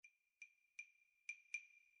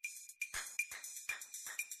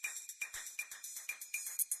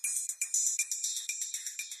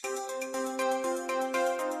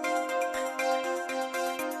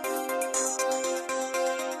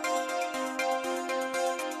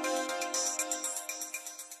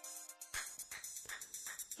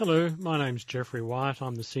Hello, my name's Jeffrey White.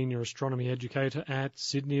 I'm the Senior Astronomy Educator at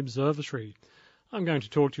Sydney Observatory. I'm going to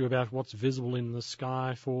talk to you about what's visible in the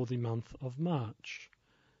sky for the month of March.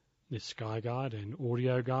 This sky guide and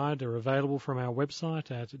audio guide are available from our website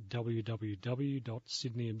at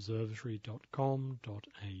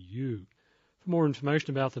www.sydneyobservatory.com.au. For more information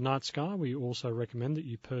about the night sky, we also recommend that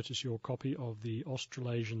you purchase your copy of the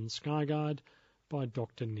Australasian Sky Guide by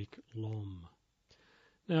Dr. Nick Lom.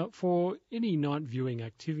 Now, for any night viewing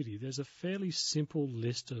activity, there's a fairly simple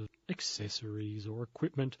list of accessories or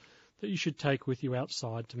equipment that you should take with you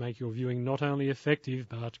outside to make your viewing not only effective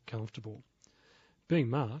but comfortable. Being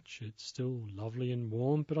March, it's still lovely and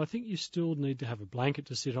warm, but I think you still need to have a blanket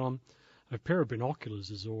to sit on. A pair of binoculars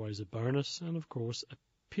is always a bonus, and of course a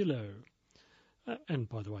pillow. And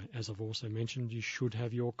by the way, as I've also mentioned, you should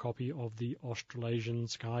have your copy of the Australasian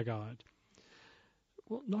Sky Guide.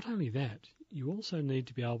 Well, not only that, you also need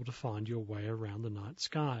to be able to find your way around the night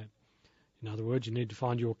sky. In other words, you need to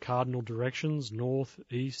find your cardinal directions, north,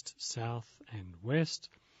 east, south and west.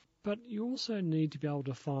 But you also need to be able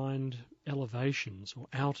to find elevations or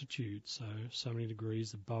altitudes, so many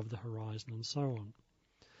degrees above the horizon and so on.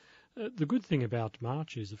 The good thing about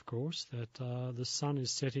March is, of course, that the sun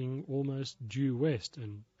is setting almost due west,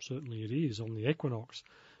 and certainly it is on the equinox.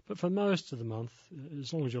 But for most of the month,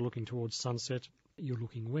 as long as you're looking towards sunset, you're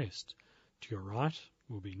looking west. To your right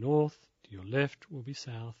will be north, to your left will be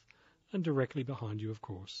south, and directly behind you, of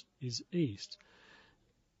course, is east.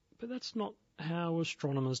 But that's not how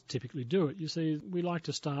astronomers typically do it. You see, we like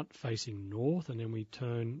to start facing north, and then we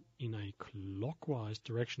turn in a clockwise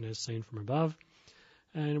direction as seen from above,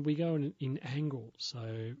 and we go in angles.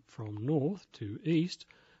 So from north to east,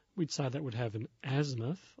 we'd say that would have an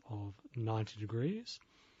azimuth of 90 degrees.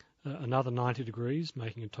 Another 90 degrees,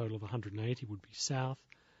 making a total of 180, would be south,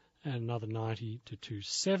 and another 90 to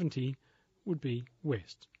 270 would be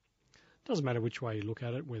west. Doesn't matter which way you look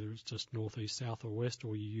at it, whether it's just north, east, south or west,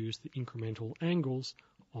 or you use the incremental angles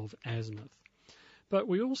of azimuth. But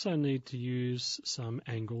we also need to use some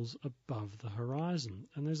angles above the horizon,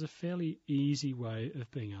 and there's a fairly easy way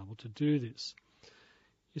of being able to do this.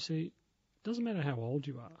 You see, it doesn't matter how old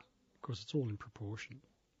you are, because it's all in proportion.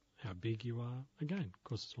 How big you are, again,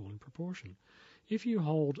 because it's all in proportion. If you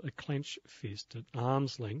hold a clenched fist at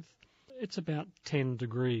arm's length, it's about 10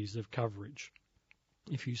 degrees of coverage.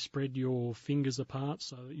 If you spread your fingers apart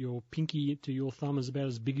so that your pinky to your thumb is about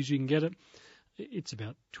as big as you can get it, it's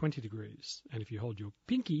about 20 degrees. And if you hold your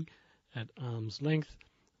pinky at arm's length,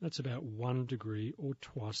 that's about 1 degree or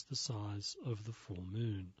twice the size of the full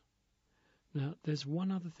moon. Now, there's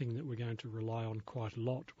one other thing that we're going to rely on quite a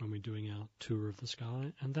lot when we're doing our tour of the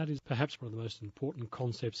sky, and that is perhaps one of the most important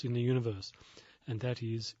concepts in the universe, and that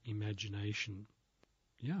is imagination.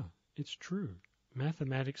 Yeah, it's true.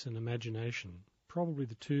 Mathematics and imagination, probably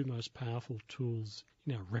the two most powerful tools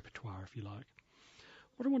in our repertoire, if you like.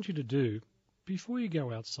 What I want you to do, before you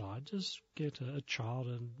go outside, just get a child,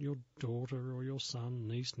 and your daughter or your son,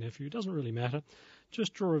 niece, nephew, it doesn't really matter.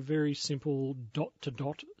 Just draw a very simple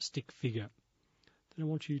dot-to-dot stick figure. Then I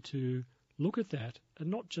want you to look at that and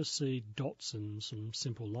not just see dots and some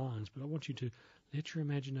simple lines, but I want you to let your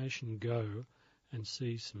imagination go and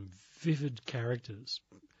see some vivid characters,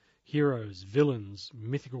 heroes, villains,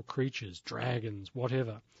 mythical creatures, dragons,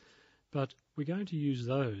 whatever. But we're going to use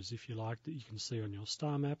those, if you like, that you can see on your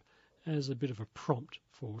star map as a bit of a prompt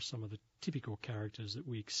for some of the typical characters that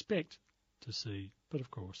we expect to see, but of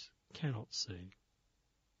course cannot see.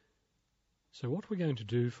 So what we're going to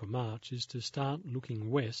do for March is to start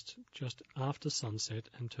looking west just after sunset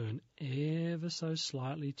and turn ever so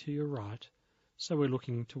slightly to your right, so we're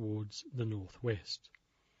looking towards the northwest.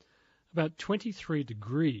 About 23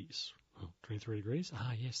 degrees,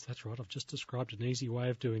 yes, that's right, I've just described an easy way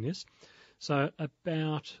of doing this. So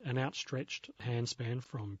about an outstretched handspan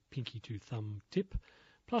from pinky to thumb tip,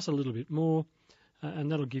 plus a little bit more,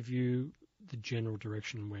 and that'll give you the general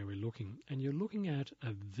direction where we're looking. And you're looking at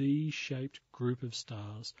a V-shaped group of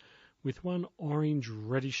stars with one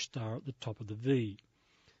orange-reddish star at the top of the V.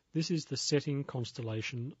 This is the setting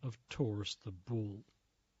constellation of Taurus the Bull.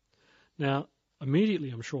 Now, immediately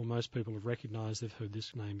I'm sure most people have recognised they've heard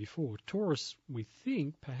this name before. Taurus, we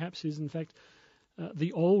think, perhaps is in fact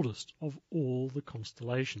the oldest of all the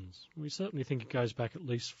constellations. We certainly think it goes back at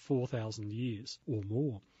least 4,000 years or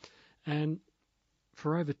more. And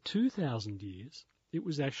for over 2,000 years, it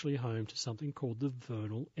was actually home to something called the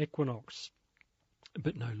vernal equinox,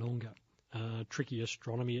 but no longer. Tricky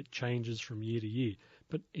astronomy, it changes from year to year,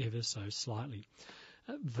 but ever so slightly.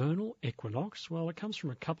 Vernal equinox, well, it comes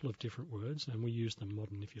from a couple of different words, and we use them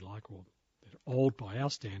modern if you like, or they're old by our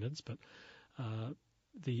standards, but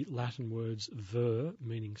the Latin words ver,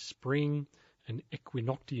 meaning spring, and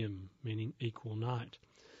equinoctium, meaning equal night.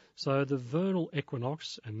 So the vernal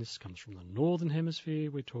equinox, and this comes from the northern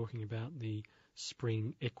hemisphere, we're talking about the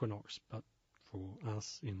spring equinox, but for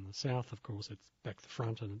us in the south, of course, it's back the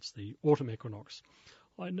front and it's the autumn equinox.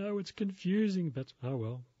 I know it's confusing, but oh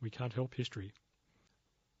well, we can't help history.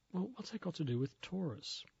 Well, what's that got to do with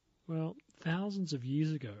Taurus? Well, thousands of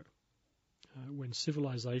years ago, when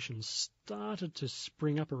civilization started to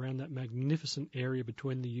spring up around that magnificent area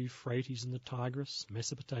between the Euphrates and the Tigris,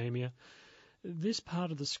 Mesopotamia, this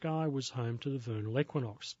part of the sky was home to the vernal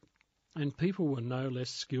equinox. And people were no less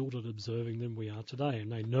skilled at observing than we are today,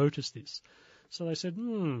 and they noticed this. So they said,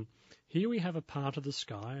 here we have a part of the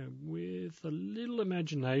sky with a little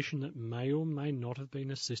imagination that may or may not have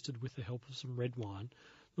been assisted with the help of some red wine.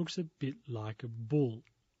 Looks a bit like a bull.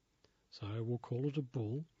 So we'll call it a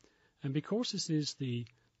bull. And because this is the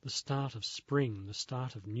start of spring, the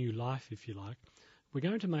start of new life, if you like, we're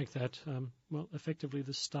going to make that, effectively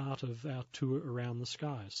the start of our tour around the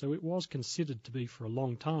sky. So it was considered to be, for a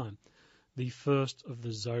long time, the first of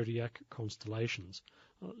the zodiac constellations.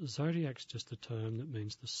 Zodiac's just a term that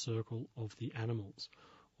means the circle of the animals,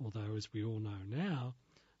 although, as we all know now,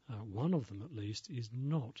 one of them at least is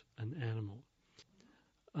not an animal.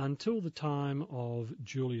 Until the time of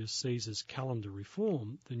Julius Caesar's calendar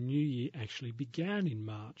reform, the new year actually began in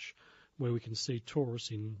March, where we can see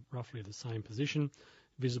Taurus in roughly the same position,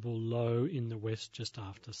 visible low in the west just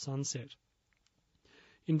after sunset.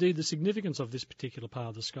 Indeed, the significance of this particular part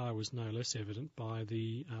of the sky was no less evident by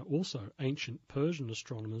the also ancient Persian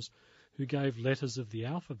astronomers who gave letters of the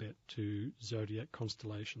alphabet to zodiac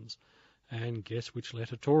constellations. And guess which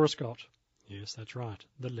letter Taurus got? Yes, that's right,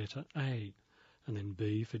 the letter A. And then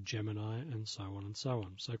B for Gemini, and so on and so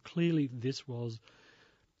on. So clearly this was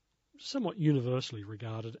somewhat universally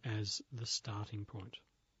regarded as the starting point.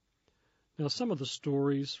 Now, some of the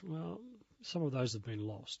stories, some of those have been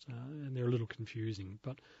lost, and they're a little confusing,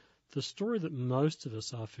 but the story that most of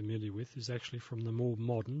us are familiar with is actually from the more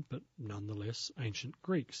modern, but nonetheless ancient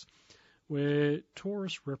Greeks, where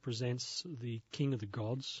Taurus represents the king of the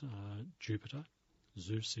gods, Jupiter,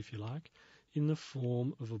 Zeus if you like, in the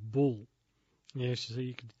form of a bull. Yes, you see,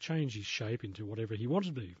 he could change his shape into whatever he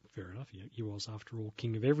wanted to be. Fair enough, he was, after all,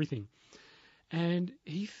 king of everything. And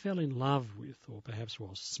he fell in love with, or perhaps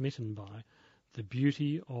was smitten by, the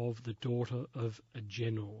beauty of the daughter of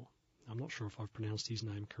Agenor. I'm not sure if I've pronounced his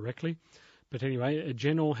name correctly, but anyway,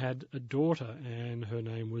 Agenor had a daughter, and her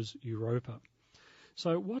name was Europa.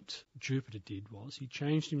 So what Jupiter did was he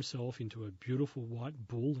changed himself into a beautiful white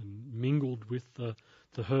bull and mingled with the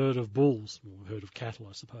herd of bulls, or herd of cattle,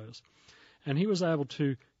 I suppose. And he was able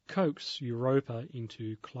to coax Europa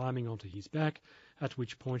into climbing onto his back, at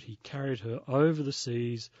which point he carried her over the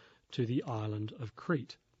seas to the island of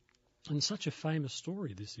Crete. And such a famous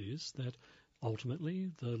story this is that ultimately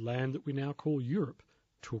the land that we now call Europe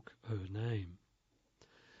took her name.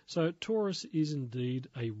 So Taurus is indeed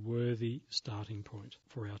a worthy starting point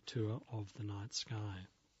for our tour of the night sky.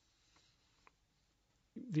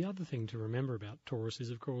 The other thing to remember about Taurus is,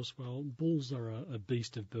 of course, bulls are a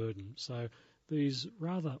beast of burden. So these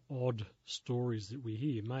rather odd stories that we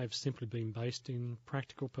hear may have simply been based in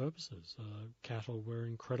practical purposes. Cattle were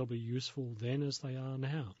incredibly useful then as they are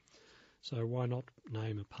now. So why not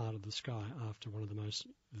name a part of the sky after one of the most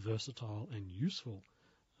versatile and useful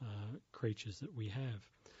creatures that we have?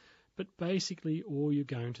 But basically all you're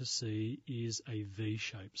going to see is a V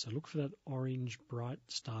shape. So look for that orange bright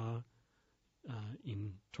star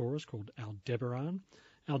in Taurus called Aldebaran.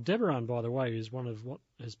 Aldebaran, by the way, is one of what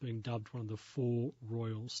has been dubbed one of the four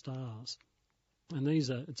royal stars. And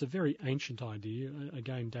it's a very ancient idea,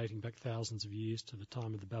 again dating back thousands of years to the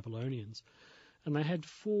time of the Babylonians. And they had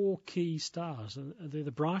four key stars. They're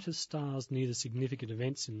the brightest stars near the significant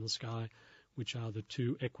events in the sky, which are the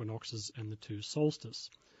two equinoxes and the two solstices.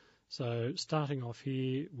 So starting off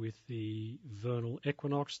here with the vernal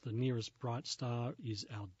equinox, the nearest bright star is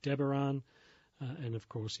Aldebaran, and of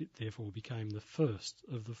course it therefore became the first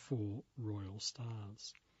of the four royal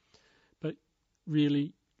stars. But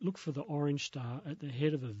really, look for the orange star at the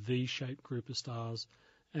head of a V-shaped group of stars,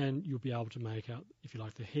 and you'll be able to make out, if you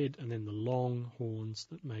like, the head and then the long horns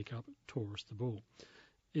that make up Taurus the bull.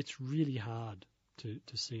 It's really hard to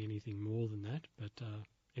see anything more than that, but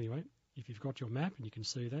anyway, if you've got your map and you can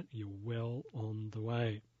see that, you're well on the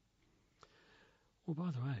way. Well,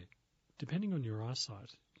 by the way, depending on your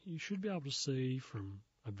eyesight, you should be able to see from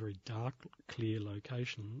a very dark, clear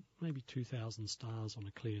location, maybe 2,000 stars on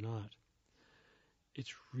a clear night.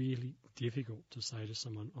 It's really difficult to say to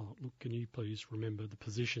someone, oh, look, can you please remember the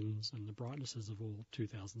positions and the brightnesses of all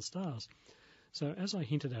 2,000 stars? So as I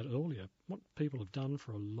hinted at earlier, what people have done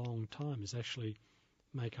for a long time is actually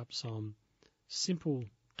make up some simple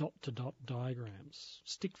dot-to-dot diagrams,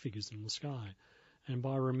 stick figures in the sky. And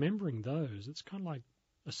by remembering those, it's kind of like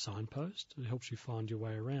a signpost. It helps you find your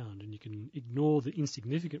way around, and you can ignore the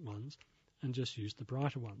insignificant ones and just use the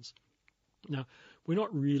brighter ones. Now, we're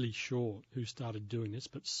not really sure who started doing this,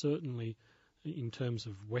 but certainly in terms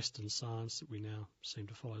of Western science that we now seem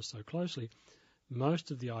to follow so closely,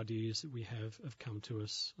 most of the ideas that we have come to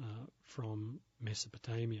us from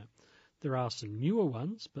Mesopotamia. There are some newer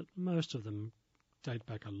ones, but most of them date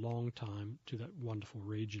back a long time to that wonderful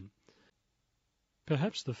region.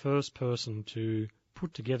 Perhaps the first person to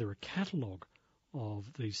put together a catalogue of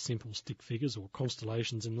these simple stick figures or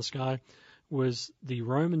constellations in the sky was the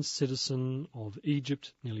Roman citizen of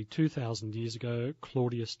Egypt nearly 2,000 years ago,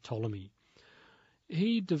 Claudius Ptolemy.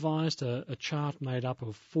 He devised a chart made up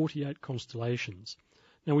of 48 constellations.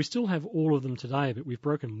 Now, we still have all of them today, but we've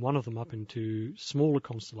broken one of them up into smaller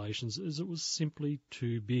constellations as it was simply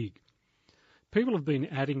too big. People have been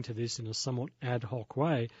adding to this in a somewhat ad hoc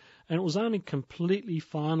way, and it was only completely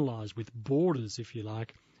finalised with borders, if you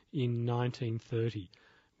like, in 1930,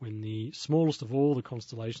 when the smallest of all the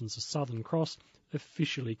constellations, the Southern Cross,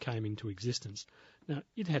 officially came into existence. Now,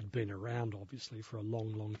 it had been around, obviously, for a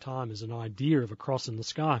long, long time as an idea of a cross in the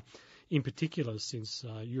sky, in particular since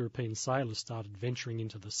European sailors started venturing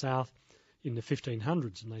into the south in the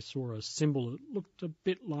 1500s, and they saw a symbol that looked a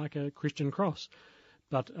bit like a Christian cross.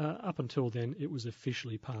 But up until then, it was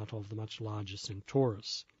officially part of the much larger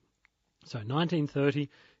Centaurus. So 1930,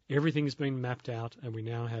 everything's been mapped out, and we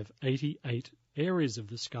now have 88 areas of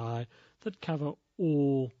the sky that cover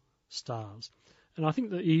all stars. And I think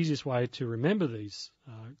the easiest way to remember these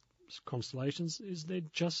constellations is they're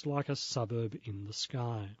just like a suburb in the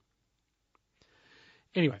sky.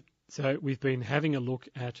 Anyway, so we've been having a look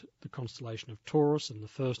at the constellation of Taurus and the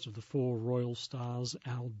first of the four royal stars,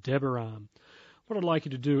 Aldebaran. What I'd like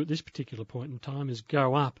you to do at this particular point in time is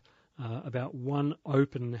go up about one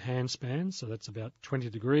open handspan, so that's about 20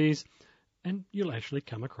 degrees, and you'll actually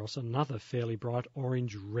come across another fairly bright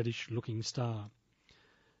orange reddish looking star.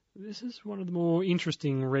 This is one of the more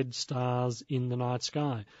interesting red stars in the night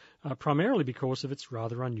sky, primarily because of its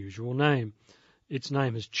rather unusual name. Its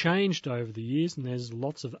name has changed over the years, and there's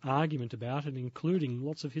lots of argument about it, including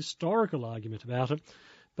lots of historical argument about it.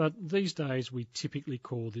 But these days we typically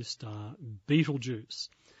call this star Betelgeuse.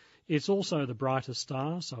 It's also the brightest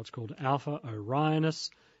star, so it's called Alpha Orionis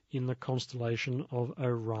in the constellation of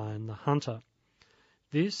Orion the Hunter.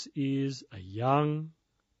 This is a young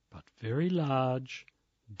but very large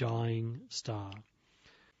dying star.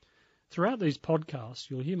 Throughout these podcasts,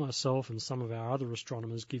 you'll hear myself and some of our other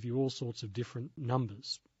astronomers give you all sorts of different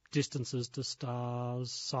numbers, distances to stars,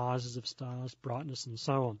 sizes of stars, brightness, and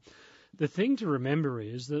so on. The thing to remember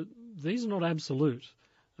is that these are not absolute.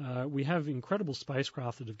 We have incredible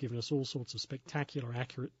spacecraft that have given us all sorts of spectacular,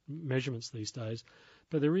 accurate measurements these days,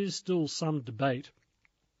 but there is still some debate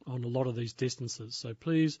on a lot of these distances. So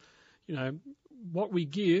please, what we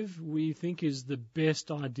give, we think is the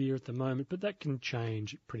best idea at the moment, but that can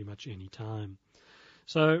change at pretty much any time.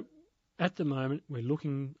 So at the moment, we're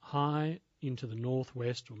looking high into the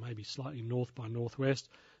northwest, or maybe slightly north by northwest,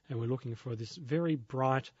 and we're looking for this very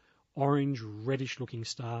bright orange reddish looking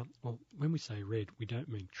star. Well, when we say red, we don't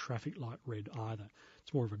mean traffic light red either.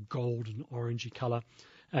 It's more of a golden orangey colour,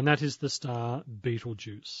 and that is the star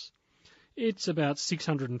Betelgeuse. It's about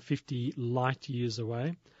 650 light years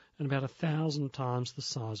away and about 1,000 times the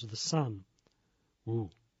size of the Sun. Ooh,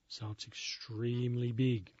 so it's extremely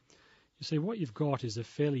big. You see, what you've got is a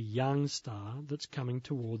fairly young star that's coming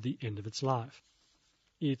toward the end of its life.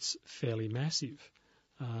 It's fairly massive.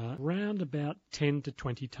 Around about 10 to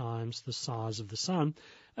 20 times the size of the Sun,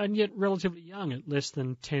 and yet relatively young at less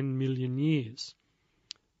than 10 million years.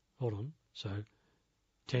 Hold on, so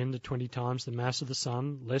 10 to 20 times the mass of the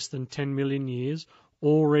Sun, less than 10 million years,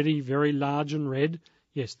 already very large and red.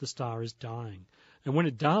 Yes, the star is dying. And when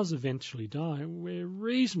it does eventually die, we're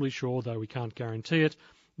reasonably sure, though we can't guarantee it,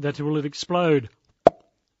 that it will explode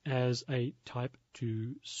as a Type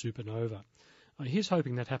II supernova. Here's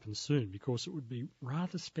hoping that happens soon, because it would be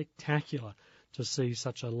rather spectacular to see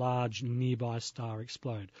such a large nearby star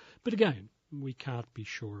explode. But again, we can't be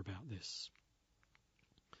sure about this.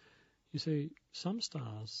 You see, some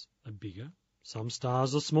stars are bigger, some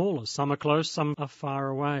stars are smaller, some are close, some are far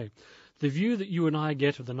away. The view that you and I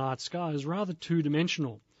get of the night sky is rather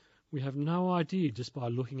two-dimensional. We have no idea just by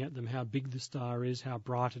looking at them how big the star is, how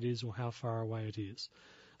bright it is, or how far away it is.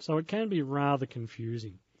 So it can be rather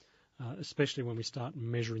confusing, especially when we start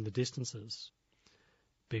measuring the distances.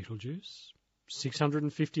 Betelgeuse,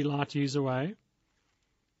 650 light years away,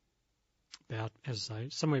 about, as I say,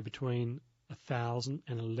 somewhere between 1,000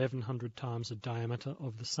 and 1,100 times the diameter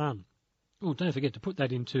of the Sun. Oh, don't forget to put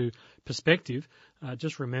that into perspective.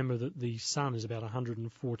 Just remember that the Sun is about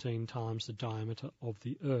 114 times the diameter of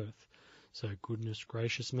the Earth. So goodness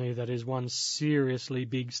gracious me, that is one seriously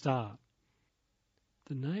big star.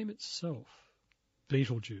 The name itself,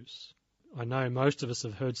 Betelgeuse. I know most of us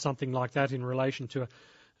have heard something like that in relation to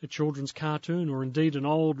a children's cartoon or indeed an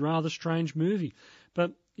old, rather strange movie.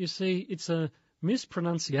 But you see, it's a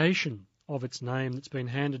mispronunciation of its name that's been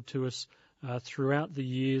handed to us throughout the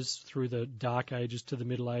years, through the Dark Ages to the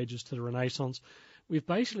Middle Ages to the Renaissance. We've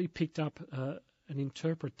basically picked up an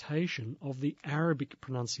interpretation of the Arabic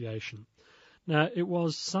pronunciation. Now, it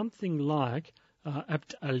was something like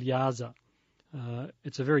Abd al-Yaza.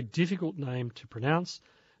 It's a very difficult name to pronounce,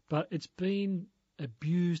 but it's been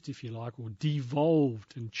abused, if you like, or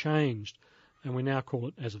devolved and changed, and we now call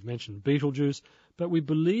it, as I've mentioned, Betelgeuse, but we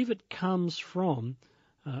believe it comes from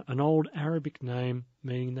an old Arabic name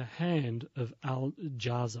meaning the hand of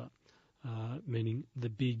Al-Jaza, meaning the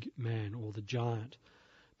big man or the giant.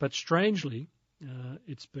 But strangely,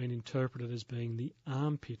 it's been interpreted as being the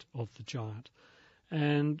armpit of the giant.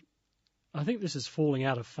 And I think this is falling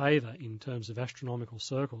out of favour in terms of astronomical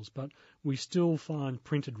circles, but we still find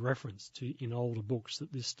printed reference to in older books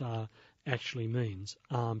that this star actually means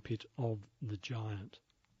armpit of the giant.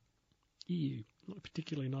 Ew, not a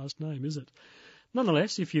particularly nice name, is it?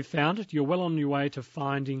 Nonetheless, if you've found it, you're well on your way to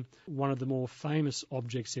finding one of the more famous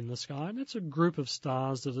objects in the sky, and that's a group of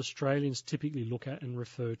stars that Australians typically look at and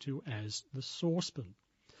refer to as the saucepan.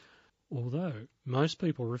 Although most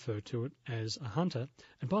people refer to it as a hunter,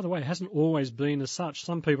 and by the way, it hasn't always been as such.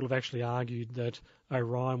 Some people have actually argued that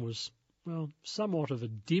Orion was, well, somewhat of a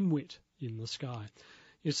dimwit in the sky.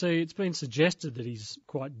 You see, it's been suggested that he's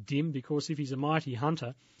quite dim because if he's a mighty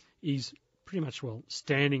hunter, he's pretty much, well,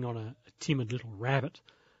 standing on a timid little rabbit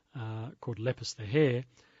called Lepus the hare,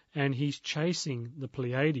 and he's chasing the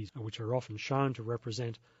Pleiades, which are often shown to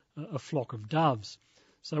represent a flock of doves.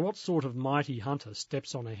 So what sort of mighty hunter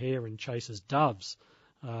steps on a hare and chases doves?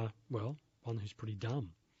 Well, one who's pretty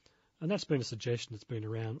dumb. And that's been a suggestion that's been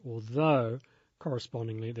around, although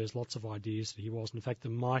correspondingly there's lots of ideas that he was, in fact, the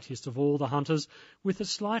mightiest of all the hunters with a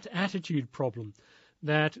slight attitude problem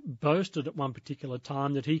that boasted at one particular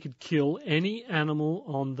time that he could kill any animal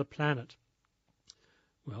on the planet.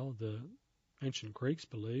 Well, the ancient Greeks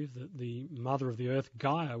believed that the mother of the earth,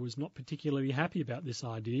 Gaia, was not particularly happy about this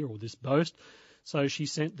idea or this boast, so she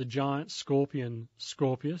sent the giant scorpion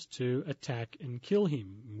Scorpius to attack and kill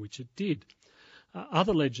him, which it did.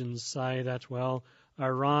 Other legends say that, well,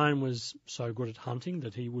 Orion was so good at hunting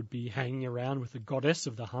that he would be hanging around with the goddess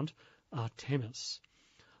of the hunt, Artemis.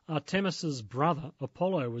 Artemis's brother,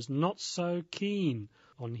 Apollo, was not so keen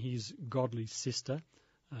on his godly sister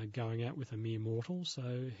going out with a mere mortal,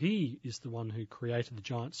 so he is the one who created the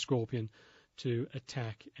giant scorpion to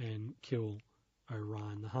attack and kill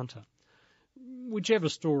Orion the hunter. Whichever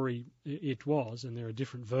story it was, and there are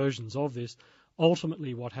different versions of this,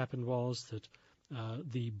 ultimately what happened was that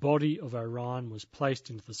the body of Orion was placed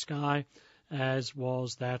into the sky, as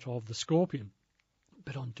was that of the scorpion,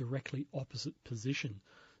 but on directly opposite position,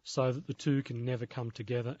 so that the two can never come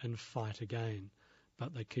together and fight again,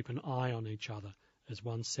 but they keep an eye on each other. As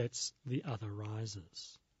one sets, the other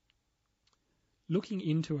rises. Looking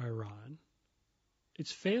into Orion,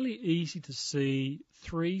 it's fairly easy to see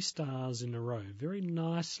three stars in a row, very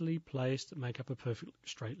nicely placed that make up a perfect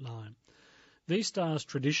straight line. These stars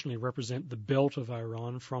traditionally represent the belt of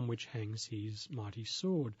Orion from which hangs his mighty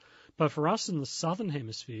sword. But for us in the southern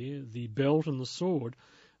hemisphere, the belt and the sword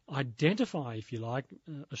identify, if you like,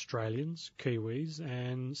 Australians, Kiwis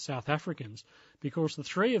and South Africans, because the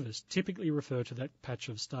three of us typically refer to that patch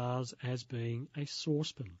of stars as being a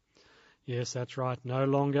saucepan. Yes, that's right, no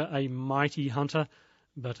longer a mighty hunter,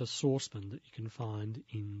 but a saucepan that you can find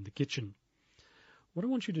in the kitchen. What I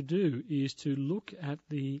want you to do is to look at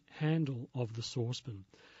the handle of the saucepan,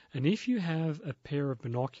 and if you have a pair of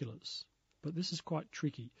binoculars, but this is quite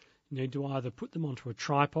tricky, you need to either put them onto a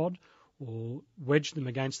tripod or wedge them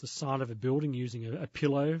against the side of a building using a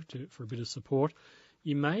pillow for a bit of support,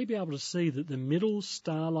 you may be able to see that the middle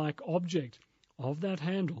star-like object of that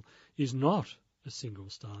handle is not a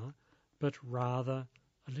single star, but rather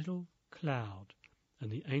a little cloud.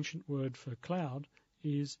 And the ancient word for cloud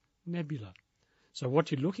is nebula. So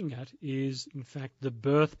what you're looking at is, in fact, the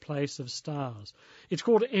birthplace of stars. It's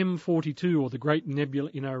called M42, or the Great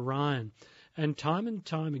Nebula in Orion. And time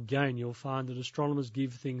again, you'll find that astronomers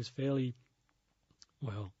give things fairly,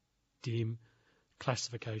 well, dim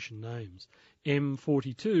classification names.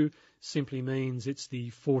 M42 simply means it's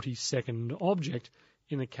the 42nd object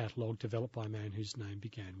in a catalogue developed by a man whose name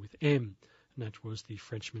began with M, and that was the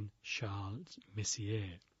Frenchman Charles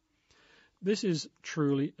Messier. This is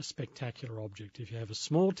truly a spectacular object. If you have a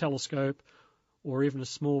small telescope or even a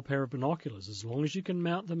small pair of binoculars, as long as you can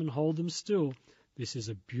mount them and hold them still, this is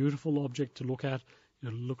a beautiful object to look at.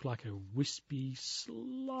 It'll look like a wispy,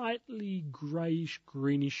 slightly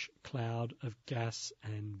greyish-greenish cloud of gas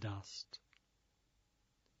and dust.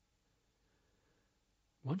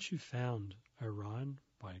 Once you've found Orion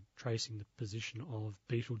by tracing the position of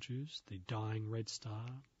Betelgeuse, the dying red star,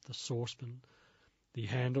 the saucepan, the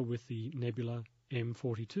handle with the nebula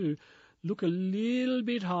M42, look a little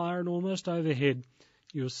bit higher and almost overhead,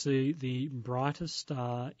 you'll see the brightest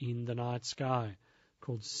star in the night sky,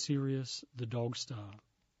 called Sirius the Dog Star.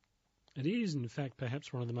 It is, in fact,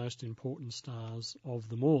 perhaps one of the most important stars of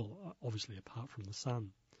them all, obviously apart from the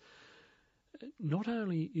Sun. Not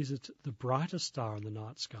only is it the brightest star in the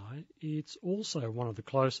night sky, it's also one of the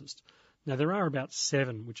closest. Now, there are about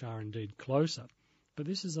 7 which are indeed closer, but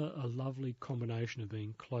this is a lovely combination of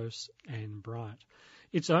being close and bright.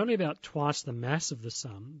 It's only about twice the mass of the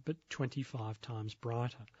Sun, but 25 times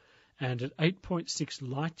brighter. And at 8.6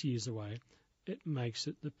 light years away, it makes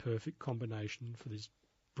it the perfect combination for this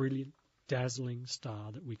brilliant, dazzling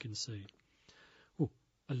star that we can see. Oh,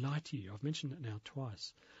 a light year. I've mentioned it now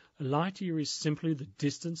twice. A light year is simply the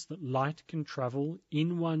distance that light can travel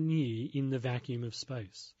in 1 year in the vacuum of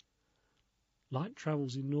space. Light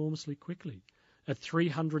travels enormously quickly, at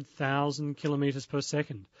 300,000 kilometres per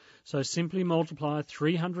second. So simply multiply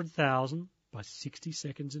 300,000 by 60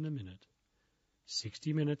 seconds in a minute,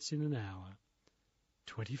 60 minutes in an hour,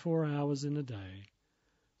 24 hours in a day,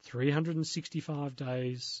 365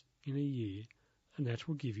 days in a year, and that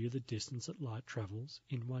will give you the distance that light travels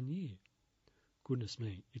in 1 year. Goodness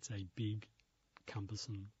me, it's a big,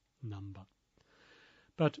 cumbersome number.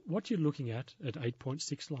 But what you're looking at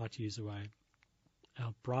 8.6 light years away,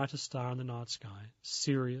 our brightest star in the night sky,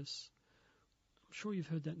 Sirius. I'm sure you've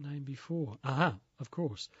heard that name before. Aha, of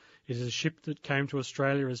course. It is a ship that came to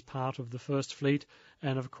Australia as part of the First Fleet,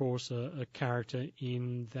 and of course a character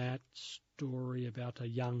in that story about a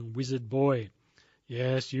young wizard boy.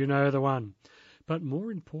 Yes, you know the one. But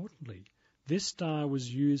more importantly, this star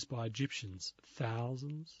was used by Egyptians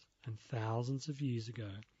thousands and thousands of years ago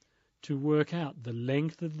to work out the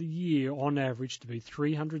length of the year on average to be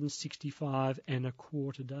 365 and a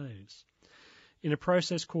quarter days. In a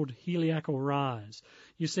process called heliacal rise,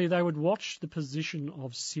 you see they would watch the position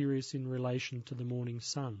of Sirius in relation to the morning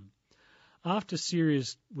sun. After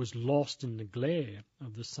Sirius was lost in the glare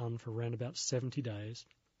of the sun for around about 70 days,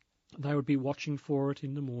 they would be watching for it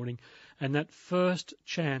in the morning, and that first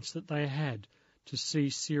chance that they had to see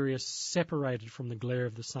Sirius separated from the glare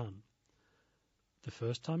of the sun. The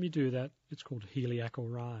first time you do that, it's called heliacal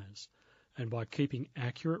rise. And by keeping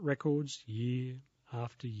accurate records year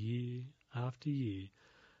after year after year,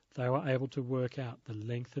 they were able to work out the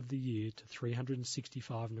length of the year to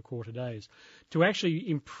 365 and a quarter days. To actually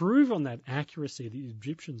improve on that accuracy that the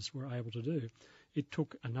Egyptians were able to do, it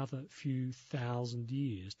took another few thousand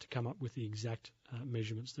years to come up with the exact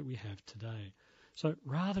measurements that we have today. So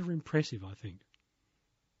rather impressive, I think.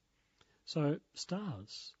 So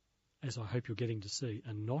stars, as I hope you're getting to see,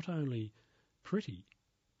 are not only pretty,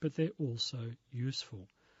 but they're also useful.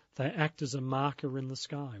 They act as a marker in the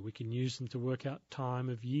sky. We can use them to work out time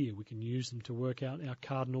of year. We can use them to work out our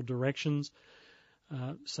cardinal directions.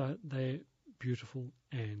 So they're beautiful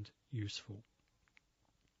and useful.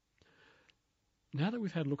 Now that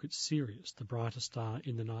we've had a look at Sirius, the brightest star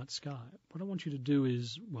in the night sky, what I want you to do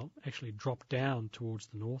is, well, actually drop down towards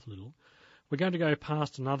the north a little. We're going to go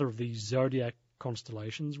past another of these zodiac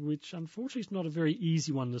constellations, which unfortunately is not a very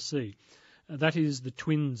easy one to see. That is the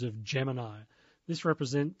twins of Gemini. This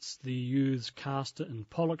represents the youths Castor and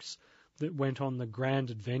Pollux that went on the grand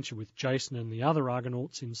adventure with Jason and the other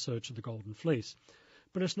Argonauts in search of the Golden Fleece.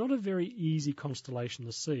 But it's not a very easy constellation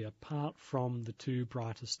to see apart from the 2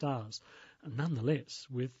 brightest stars. And nonetheless,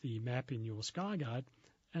 with the map in your sky guide,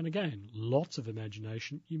 and again, lots of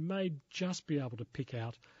imagination, you may just be able to pick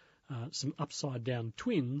out some upside-down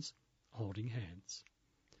twins holding hands.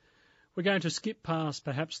 We're going to skip past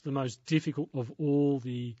perhaps the most difficult of all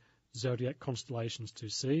the zodiac constellations to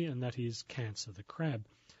see, and that is Cancer, the crab.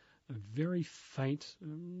 A very faint,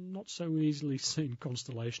 not so easily seen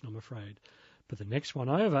constellation, I'm afraid. But the next one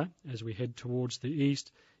over, as we head towards the east,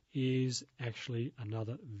 is actually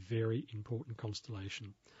another very important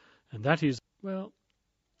constellation. And that is, well,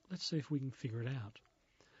 let's see if we can figure it out.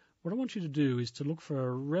 what I want you to do is to look for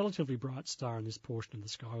a relatively bright star in this portion of the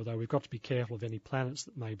sky, although we've got to be careful of any planets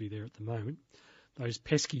that may be there at the moment. Those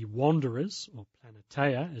pesky wanderers, or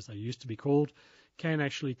planetea as they used to be called, can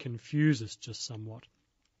actually confuse us just somewhat.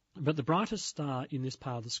 But the brightest star in this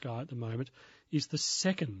part of the sky at the moment is the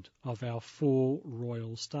second of our 4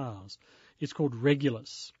 royal stars. It's called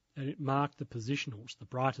Regulus, and it marked the position, or it's the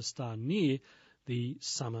brightest star near the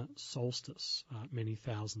summer solstice many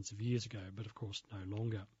thousands of years ago, but of course no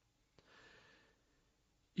longer.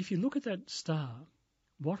 If you look at that star,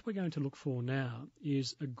 what we're going to look for now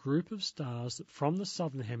is a group of stars that from the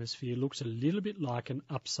southern hemisphere looks a little bit like an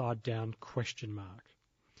upside-down question mark.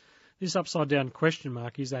 This upside-down question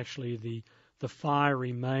mark is actually the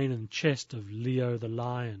fiery mane and chest of Leo the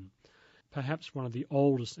lion, perhaps one of the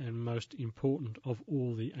oldest and most important of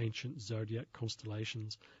all the ancient zodiac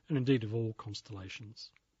constellations, and indeed of all constellations.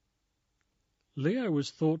 Leo was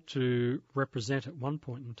thought to represent at one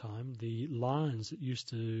point in time the lions that used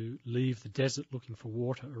to leave the desert looking for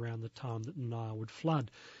water around the time that the Nile would flood.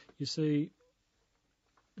 You see,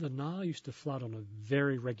 the Nile used to flood on a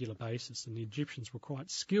very regular basis, and the Egyptians were quite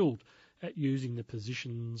skilled at using the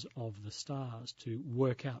positions of the stars to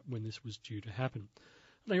work out when this was due to happen.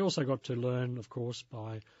 They also got to learn, of course,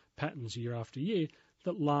 by patterns year after year,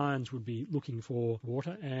 that lions would be looking for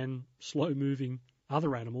water and slow-moving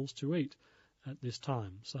other animals to eat at this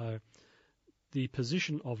time. So the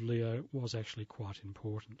position of Leo was actually quite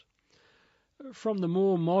important. From the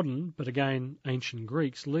more modern, but again ancient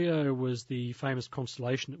Greeks, Leo was the famous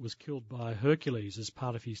constellation that was killed by Hercules as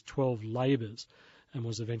part of his 12 labours and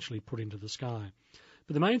was eventually put into the sky.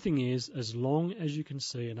 But the main thing is, as long as you can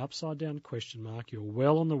see an upside-down question mark, you're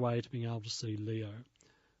well on the way to being able to see Leo.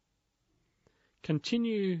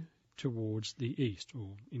 Continue towards the east, or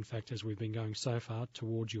in fact, as we've been going so far,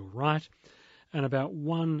 towards your right, and about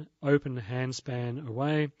one open handspan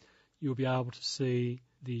away, you'll be able to see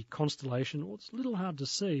the constellation, or it's a little hard to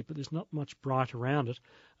see, but there's not much bright around it,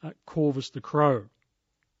 Corvus the Crow.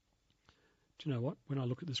 Do you know what? When I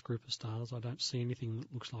look at this group of stars, I don't see anything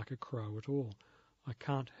that looks like a crow at all. I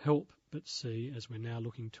can't help but see, as we're now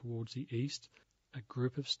looking towards the east, a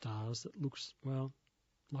group of stars that looks, well,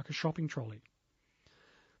 like a shopping trolley.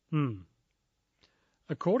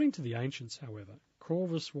 According to the ancients, however,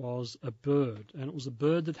 Corvus was a bird, and it was a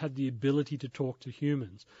bird that had the ability to talk to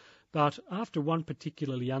humans. But after one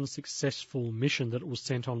particularly unsuccessful mission that it was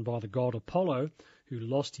sent on by the god Apollo, who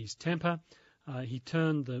lost his temper, he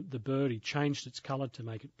turned the bird, he changed its colour to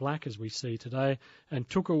make it black, as we see today, and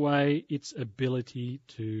took away its ability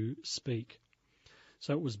to speak.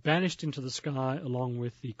 So it was banished into the sky along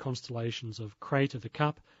with the constellations of Crater the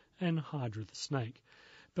Cup and Hydra the Snake.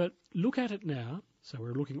 But look at it now, so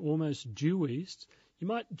we're looking almost due east. You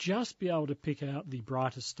might just be able to pick out the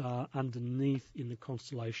brightest star underneath in the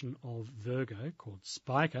constellation of Virgo, called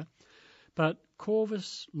Spica, but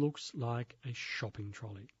Corvus looks like a shopping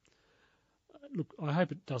trolley. Look, I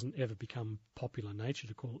hope it doesn't ever become popular nature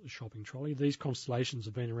to call it a shopping trolley. These constellations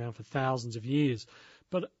have been around for thousands of years,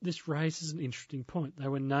 but this raises an interesting point. They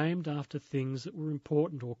were named after things that were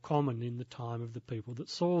important or common in the time of the people that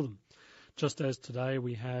saw them. Just as today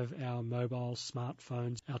we have our mobile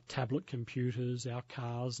smartphones, our tablet computers, our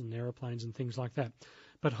cars and aeroplanes and things like that.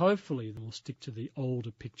 But hopefully we'll stick to the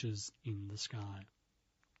older pictures in the sky.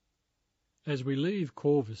 As we leave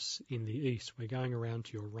Corvus in the east, we're going around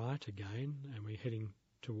to your right again, and we're heading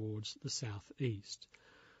towards the southeast.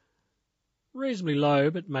 Reasonably low,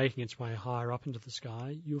 but making its way higher up into the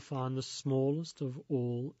sky, you'll find the smallest of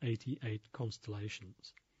all 88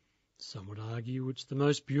 constellations. Some would argue it's the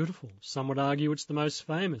most beautiful. Some would argue it's the most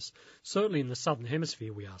famous. Certainly in the southern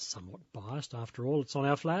hemisphere we are somewhat biased. After all, it's on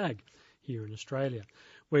our flag here in Australia.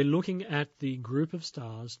 We're looking at the group of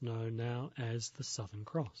stars known now as the Southern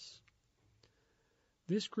Cross.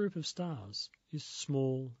 This group of stars is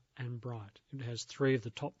small and bright. It has 3 of the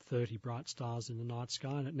top 30 bright stars in the night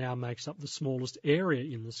sky, and it now makes up the smallest area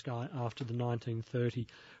in the sky after the 1930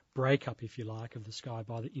 breakup, if you like, of the sky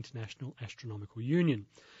by the International Astronomical Union.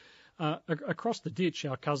 Across the ditch,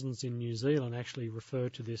 our cousins in New Zealand actually refer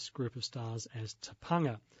to this group of stars as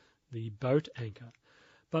Tapanga, the boat anchor.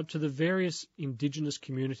 But to the various indigenous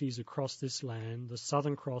communities across this land, the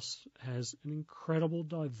Southern Cross has an incredible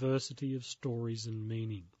diversity of stories and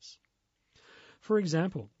meanings. For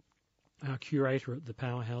example, our curator at the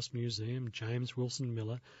Powerhouse Museum, James Wilson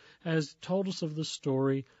Miller, has told us of the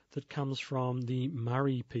story that comes from the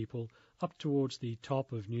Murray people up towards the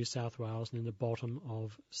top of New South Wales and in the bottom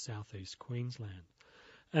of southeast Queensland.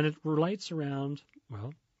 And it relates around,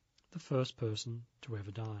 well, the first person to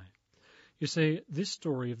ever die. You see, this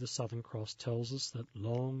story of the Southern Cross tells us that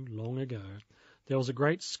long, long ago, there was a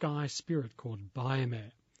great sky spirit called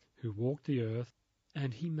Baiame who walked the earth,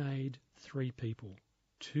 and he made 3 people,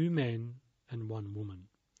 2 men and 1 woman.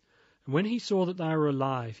 And when he saw that they were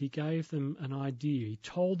alive, he gave them an idea. He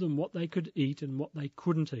told them what they could eat and what they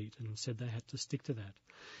couldn't eat, and said they had to stick to that.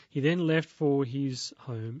 He then left for his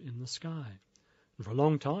home in the sky. And for a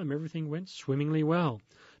long time, everything went swimmingly well.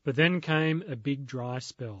 But then came a big dry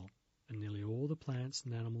spell, and nearly all the plants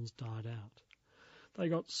and animals died out. They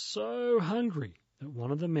got so hungry that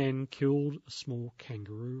one of the men killed a small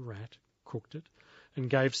kangaroo rat, cooked it, and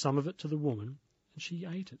gave some of it to the woman, and she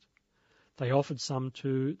ate it. They offered some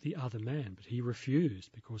to the other man, but he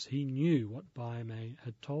refused because he knew what Baiame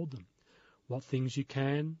had told them, what things you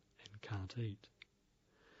can and can't eat.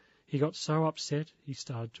 He got so upset he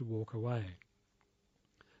started to walk away.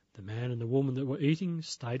 The man and the woman that were eating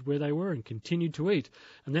stayed where they were and continued to eat,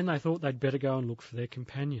 and then they thought they'd better go and look for their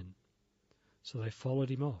companion. So they followed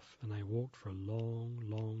him off, and they walked for a long,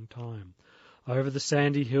 long time, over the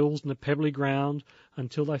sandy hills and the pebbly ground,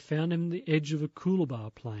 until they found him on the edge of a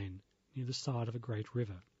Coolabah plain, near the side of a great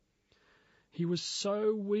river. He was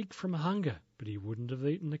so weak from hunger, but he wouldn't have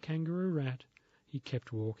eaten the kangaroo rat. He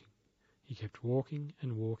kept walking. He kept walking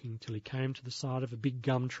and walking till he came to the side of a big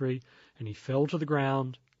gum tree, and he fell to the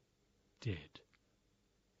ground, dead.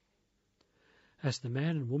 As the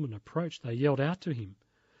man and woman approached, they yelled out to him,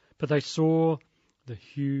 but they saw the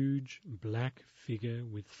huge black figure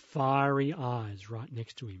with fiery eyes right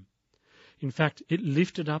next to him. In fact, it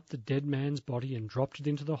lifted up the dead man's body and dropped it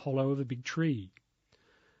into the hollow of a big tree.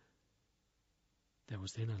 There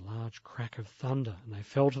was then a large crack of thunder, and they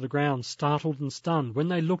fell to the ground, startled and stunned. When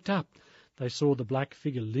they looked up, they saw the black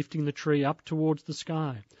figure lifting the tree up towards the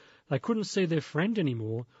sky. They couldn't see their friend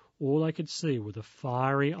anymore. All they could see were the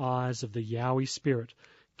fiery eyes of the Yowie spirit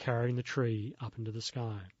carrying the tree up into the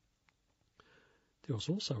sky. There was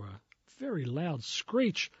also a very loud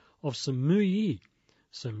screech of some muyi,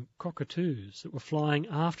 some cockatoos that were flying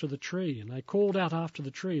after the tree, and they called out after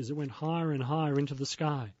the tree as it went higher and higher into the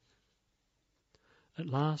sky. At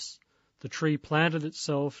last, the tree planted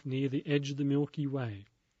itself near the edge of the Milky Way,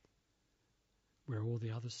 where all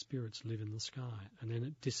the other spirits live in the sky, and then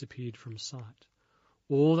it disappeared from sight.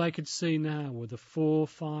 All they could see now were the 4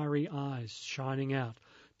 fiery eyes shining out,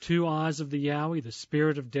 2 eyes of the Yowie, the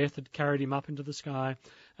spirit of death had carried him up into the sky,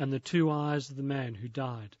 and the 2 eyes of the man who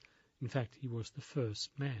died. In fact, he was the first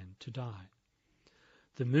man to die.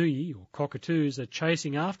 The muyi, or cockatoos, are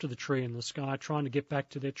chasing after the tree in the sky, trying to get back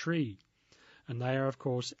to their tree. And they are, of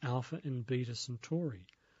course, Alpha and Beta Centauri,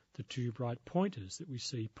 the 2 bright pointers that we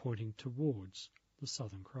see pointing towards the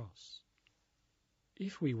Southern Cross.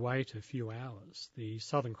 If we wait a few hours, the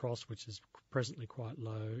Southern Cross, which is presently quite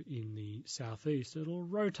low in the southeast, it'll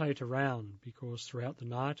rotate around because throughout the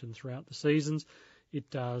night and throughout the seasons it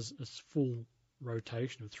does a full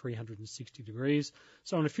rotation of 360 degrees.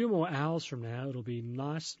 So in a few more hours from now, it'll be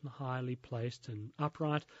nice and highly placed and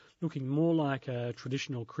upright, looking more like a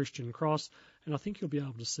traditional Christian cross, and I think you'll be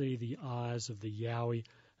able to see the eyes of the Yowie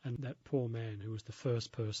and that poor man who was the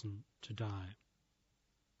first person to die.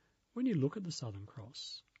 When you look at the Southern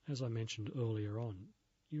Cross, as I mentioned earlier on,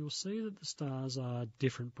 you'll see that the stars are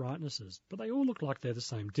different brightnesses, but they all look like they're the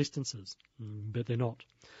same distances, but they're not.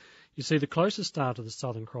 You see, the closest star to the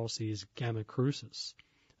Southern Cross is Gamma Crucis,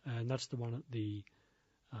 and that's the one at the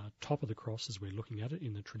top of the cross as we're looking at it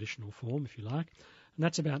in the traditional form, if you like, and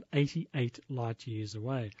that's about 88 light years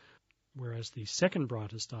away, whereas the second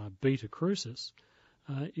brightest star, Beta Crucis,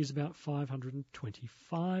 is about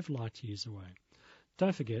 525 light years away.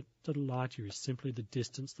 Don't forget that a light year is simply the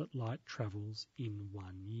distance that light travels in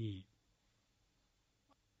 1 year.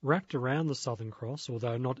 Wrapped around the Southern Cross,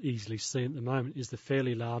 although not easily seen at the moment, is the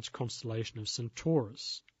fairly large constellation of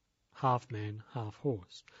Centaurus, half man, half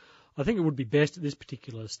horse. I think it would be best at this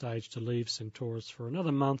particular stage to leave Centaurus for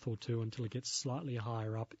another month or 2 until it gets slightly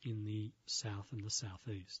higher up in the south and the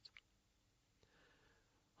southeast.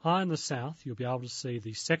 High in the south, you'll be able to see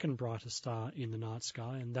the second brightest star in the night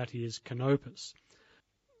sky, and that is Canopus.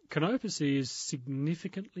 Canopus is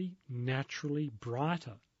significantly naturally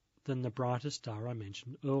brighter than the brightest star I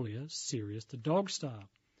mentioned earlier, Sirius the Dog Star.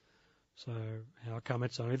 So how come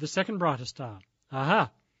it's only the second brightest star?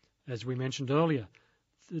 Aha! As we mentioned earlier,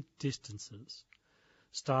 the distances.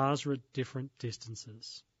 Stars are at different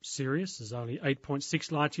distances. Sirius is only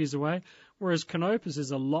 8.6 light years away, whereas Canopus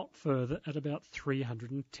is a lot further at about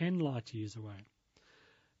 310 light years away.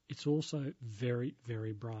 It's also very,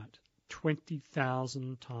 very bright,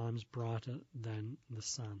 20,000 times brighter than the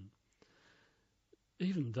Sun.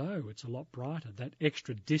 Even though it's a lot brighter, that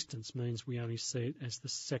extra distance means we only see it as the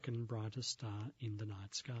second brightest star in the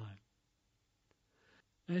night sky.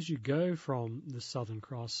 as you go from the Southern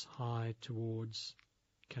Cross high towards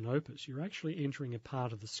Canopus, you're actually entering a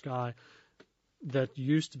part of the sky that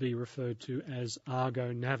used to be referred to as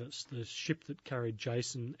Argo Navis, the ship that carried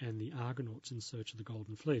Jason and the Argonauts in search of the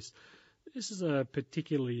Golden Fleece. This is a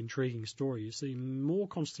particularly intriguing story. You see, more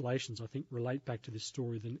constellations, I think, relate back to this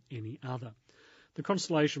story than any other. The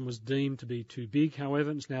constellation was deemed to be too big, however,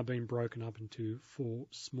 and it's now been broken up into 4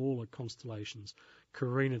 smaller constellations: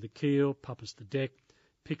 Carina the keel, Puppis the deck,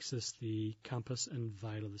 Pyxis the compass, and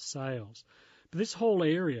Vela the sails. But this whole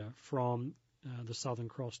area from the Southern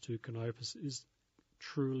Cross to Canopus is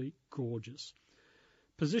truly gorgeous.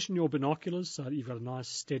 Position your binoculars so that you've got a nice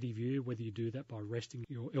steady view, whether you do that by resting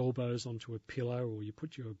your elbows onto a pillow or you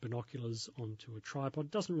put your binoculars onto a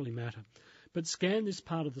tripod, doesn't really matter. But scan this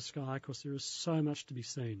part of the sky because there is so much to be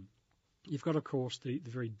seen. You've got, of course, the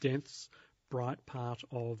very dense, bright part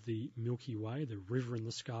of the Milky Way, the river in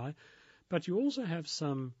the sky, but you also have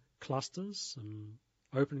some clusters, some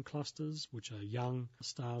open clusters, which are young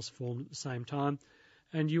stars formed at the same time,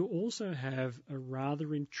 and you also have a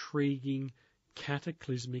rather intriguing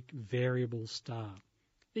cataclysmic variable star.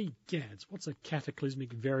 Egads, what's a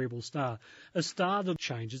cataclysmic variable star? A star that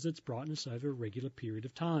changes its brightness over a regular period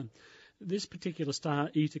of time. This particular star,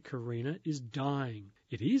 Eta Carina, is dying.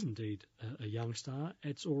 It is indeed a young star.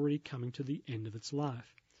 It's already coming to the end of its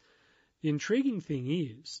life. The intriguing thing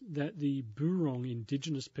is that the Burong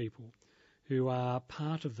indigenous people, who are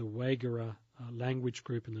part of the Waigara language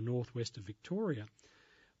group in the northwest of Victoria,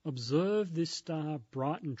 observed this star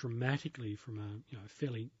brighten dramatically from a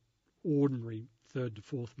fairly ordinary 3rd to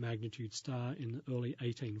 4th magnitude star in the early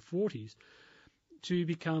 1840s to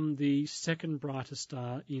become the 2nd brightest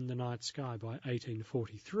star in the night sky by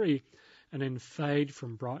 1843, and then fade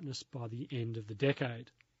from brightness by the end of the decade.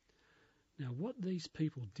 Now, what these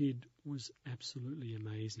people did was absolutely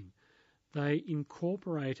amazing. They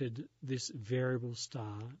incorporated this variable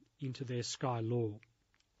star into their sky law,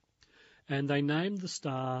 and they named the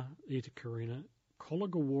star Eta Carina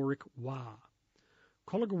Cologawarrick Wa.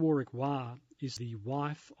 Cologawarrick Wa is the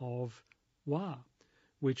wife of Wa,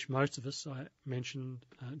 which most of us, I mentioned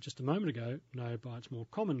just a moment ago, know by its more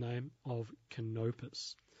common name of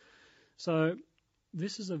Canopus. So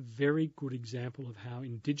this is a very good example of how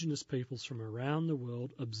indigenous peoples from around the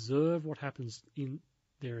world observe what happens in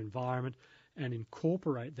their environment and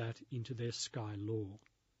incorporate that into their sky law.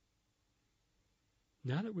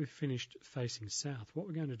 Now that we've finished facing south, what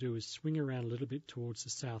we're going to do is swing around a little bit towards the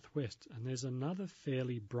southwest, and there's another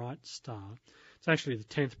fairly bright star. It's actually the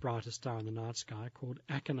 10th brightest star in the night sky, called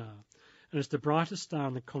Achernar, and it's the brightest star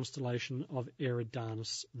in the constellation of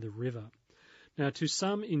Eridanus the river. Now, to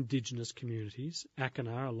some indigenous communities,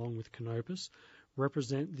 Achernar, along with Canopus,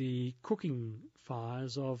 represent the cooking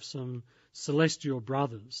fires of some celestial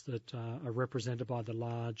brothers that are represented by the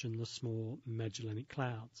large and the small Magellanic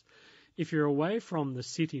clouds. If you're away from the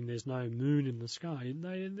city and there's no moon in the sky,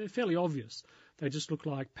 they're fairly obvious. They just look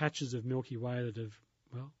like patches of Milky Way that have,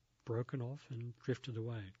 broken off and drifted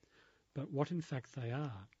away. But what in fact they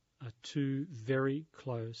are 2 very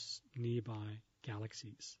close nearby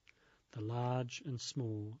galaxies, the large and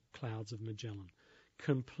small clouds of Magellan.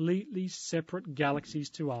 Completely separate galaxies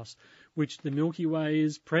to us, which the Milky Way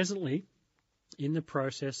is presently in the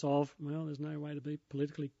process of, there's no way to be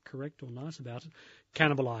politically correct or nice about it,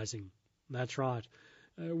 cannibalizing. That's right.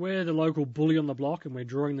 We're the local bully on the block, and we're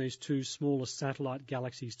drawing these 2 smaller satellite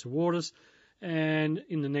galaxies toward us, and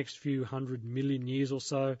in the next few 100 million years or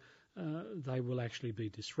so, they will actually be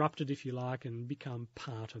disrupted, if you like, and become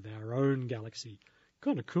part of our own galaxy.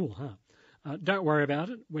 Kind of cool, huh? Don't worry about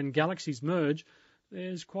it. When galaxies merge,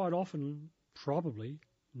 there's quite often, probably,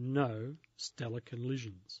 no stellar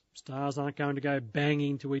collisions. Stars aren't going to go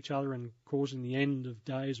banging into each other and causing the end of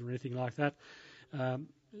days or anything like that.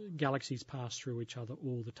 Galaxies pass through each other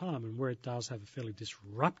all the time, and where it does have a fairly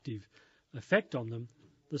disruptive effect on them,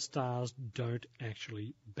 the stars don't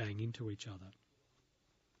actually bang into each other.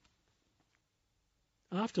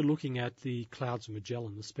 After looking at the clouds of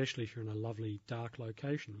Magellan, especially if you're in a lovely dark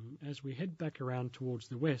location, as we head back around towards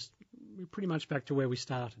the west, we're pretty much back to where we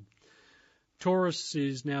started. Taurus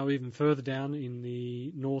is now even further down in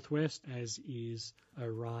the northwest, as is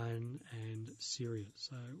Orion and Sirius.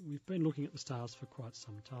 So we've been looking at the stars for quite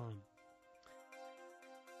some time.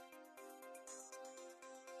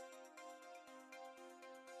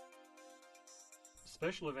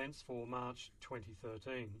 Special events for March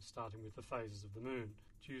 2013, starting with the phases of the moon.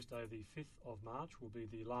 Tuesday the 5th of March will be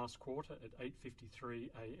the last quarter at 8:53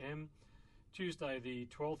 a.m. Tuesday the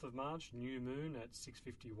 12th of March, new moon at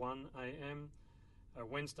 6:51 a.m.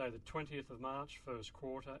 Wednesday the 20th of March, first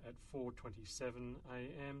quarter at 4:27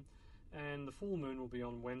 a.m. and the full moon will be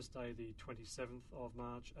on Wednesday the 27th of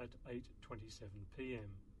March at 8:27 p.m.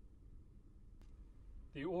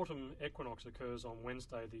 The autumn equinox occurs on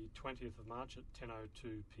Wednesday the 20th of March at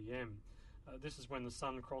 10:02 p.m. This is when the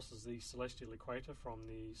sun crosses the celestial equator from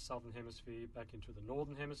the southern hemisphere back into the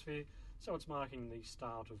northern hemisphere, so it's marking the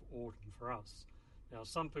start of autumn for us. Now,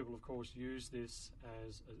 some people, of course, use this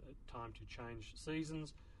as a time to change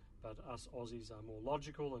seasons, but us Aussies are more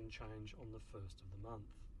logical and change on the first of the month.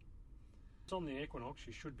 On the equinox,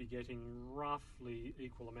 you should be getting roughly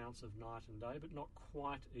equal amounts of night and day, but not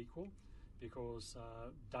quite equal, because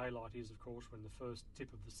daylight is, of course, when the first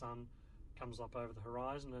tip of the sun comes up over the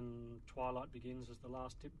horizon, and twilight begins as the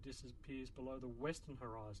last tip disappears below the western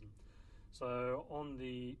horizon. So on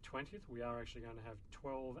the 20th, we are actually going to have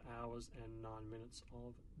 12 hours and 9 minutes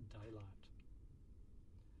of daylight.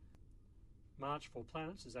 March for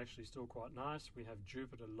planets is actually still quite nice. We have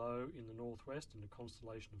Jupiter low in the northwest in the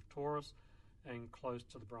constellation of Taurus and close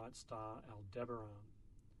to the bright star Aldebaran.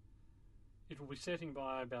 It will be setting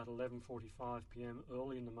by about 11:45 p.m.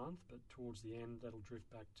 early in the month, but towards the end that'll drift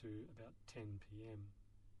back to about 10 p.m.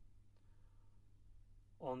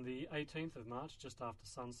 On the 18th of March, just after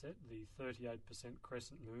sunset, the 38%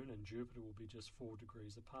 crescent moon and Jupiter will be just 4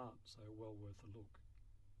 degrees apart, so well worth a look.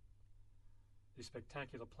 The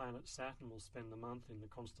spectacular planet Saturn will spend the month in the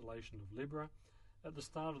constellation of Libra. At the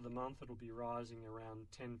start of the month it'll be rising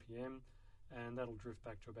around 10 p.m. and that'll drift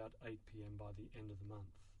back to about 8 p.m. by the end of the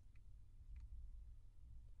month.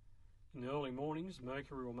 In the early mornings,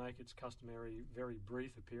 Mercury will make its customary very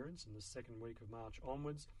brief appearance in the second week of March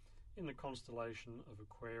onwards in the constellation of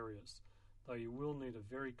Aquarius, though you will need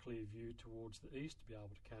a very clear view towards the east to be able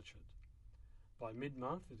to catch it. By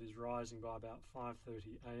mid-month it is rising by about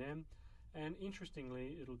 5:30 a.m. and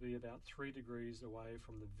interestingly it'll be about 3 degrees away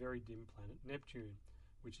from the very dim planet Neptune,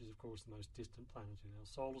 which is of course the most distant planet in our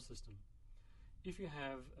solar system. If you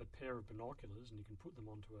have a pair of binoculars and you can put them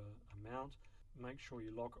onto a mount, make sure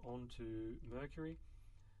you lock onto Mercury,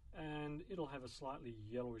 and it'll have a slightly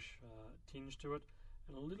yellowish tinge to it,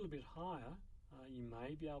 and a little bit higher you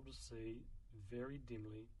may be able to see very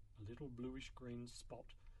dimly a little bluish green spot,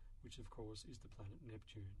 which of course is the planet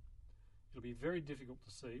Neptune. It'll be very difficult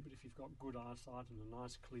to see, but if you've got good eyesight and a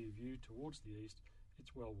nice clear view towards the east,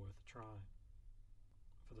 it's well worth a try.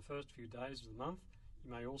 For the first few days of the month, you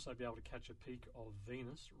may also be able to catch a peek of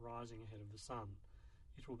Venus rising ahead of the Sun.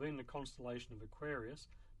 It will be in the constellation of Aquarius,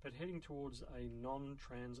 but heading towards a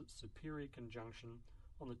non-transit superior conjunction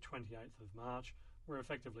on the 28th of March, where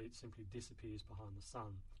effectively it simply disappears behind the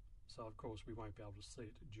Sun. So of course we won't be able to see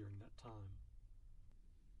it during that time.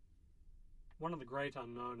 One of the great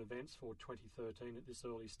unknown events for 2013 at this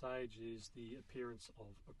early stage is the appearance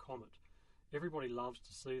of a comet. Everybody loves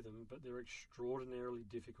to see them, but they're extraordinarily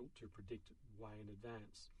difficult to predict way in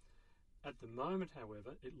advance. At the moment,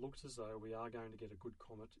 however, it looks as though we are going to get a good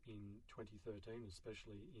comet in 2013,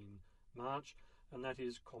 especially in March, and that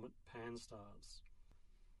is Comet Pan-STARRS.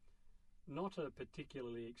 Not a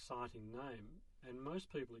particularly exciting name, and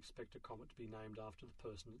most people expect a comet to be named after the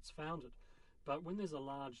person that's found it. But when there's a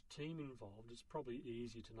large team involved, it's probably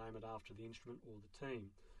easier to name it after the instrument or the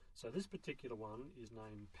team. So this particular one is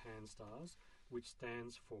named Pan-STARRS, which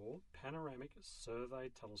stands for Panoramic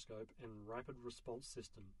Survey Telescope and Rapid Response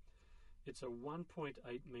System. It's a 1.8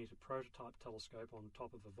 metre prototype telescope on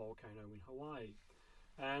top of a volcano in Hawaii.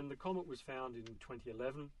 And the comet was found in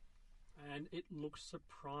 2011, and it looks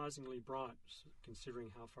surprisingly bright,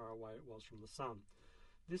 considering how far away it was from the Sun.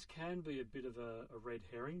 This can be a bit of a red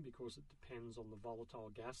herring because it depends on the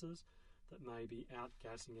volatile gases that may be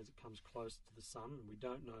outgassing as it comes close to the Sun, and we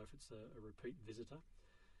don't know if it's a repeat visitor.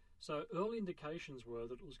 So early indications were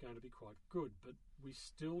that it was going to be quite good, but we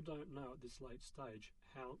still don't know at this late stage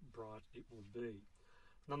how bright it will be.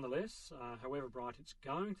 Nonetheless, however bright it's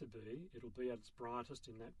going to be, it'll be at its brightest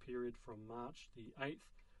in that period from March the 8th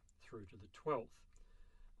through to the 12th.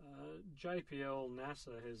 JPL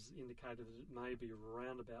NASA has indicated that it may be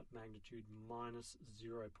around about magnitude minus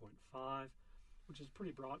 0.5, which is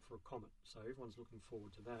pretty bright for a comet, so everyone's looking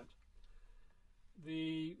forward to that.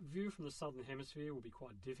 The view from the southern hemisphere will be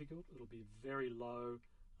quite difficult. It'll be very low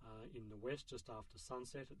in the west just after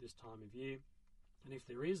sunset at this time of year, and if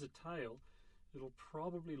there is a tail, it'll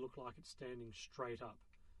probably look like it's standing straight up.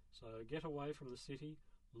 So get away from the city,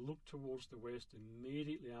 look towards the west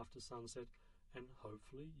immediately after sunset, and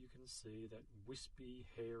hopefully you can see that wispy,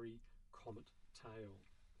 hairy comet tail.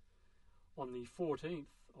 On the 14th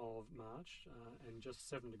of March, and just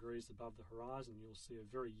 7 degrees above the horizon, you'll see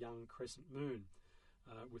a very young crescent moon,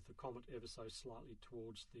 with the comet ever so slightly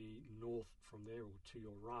towards the north from there, or to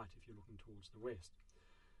your right if you're looking towards the west.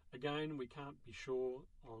 Again, we can't be sure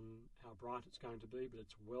on how bright it's going to be, but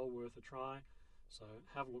it's well worth a try. So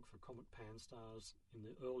have a look for Comet Pan-STARRS in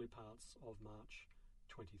the early parts of March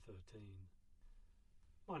 2013.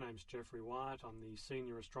 My name's Jeffrey Wyatt. I'm the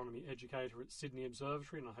Senior Astronomy Educator at Sydney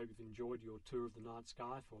Observatory, and I hope you've enjoyed your tour of the night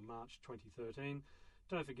sky for March 2013.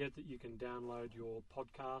 Don't forget that you can download your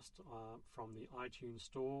podcast from the iTunes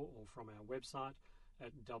Store or from our website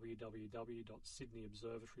at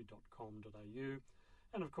www.sydneyobservatory.com.au.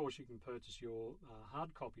 And of course, you can purchase your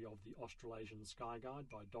hard copy of the Australasian Sky Guide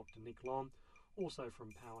by Dr. Nick Lom, also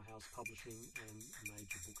from Powerhouse Publishing and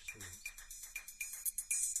major bookstores.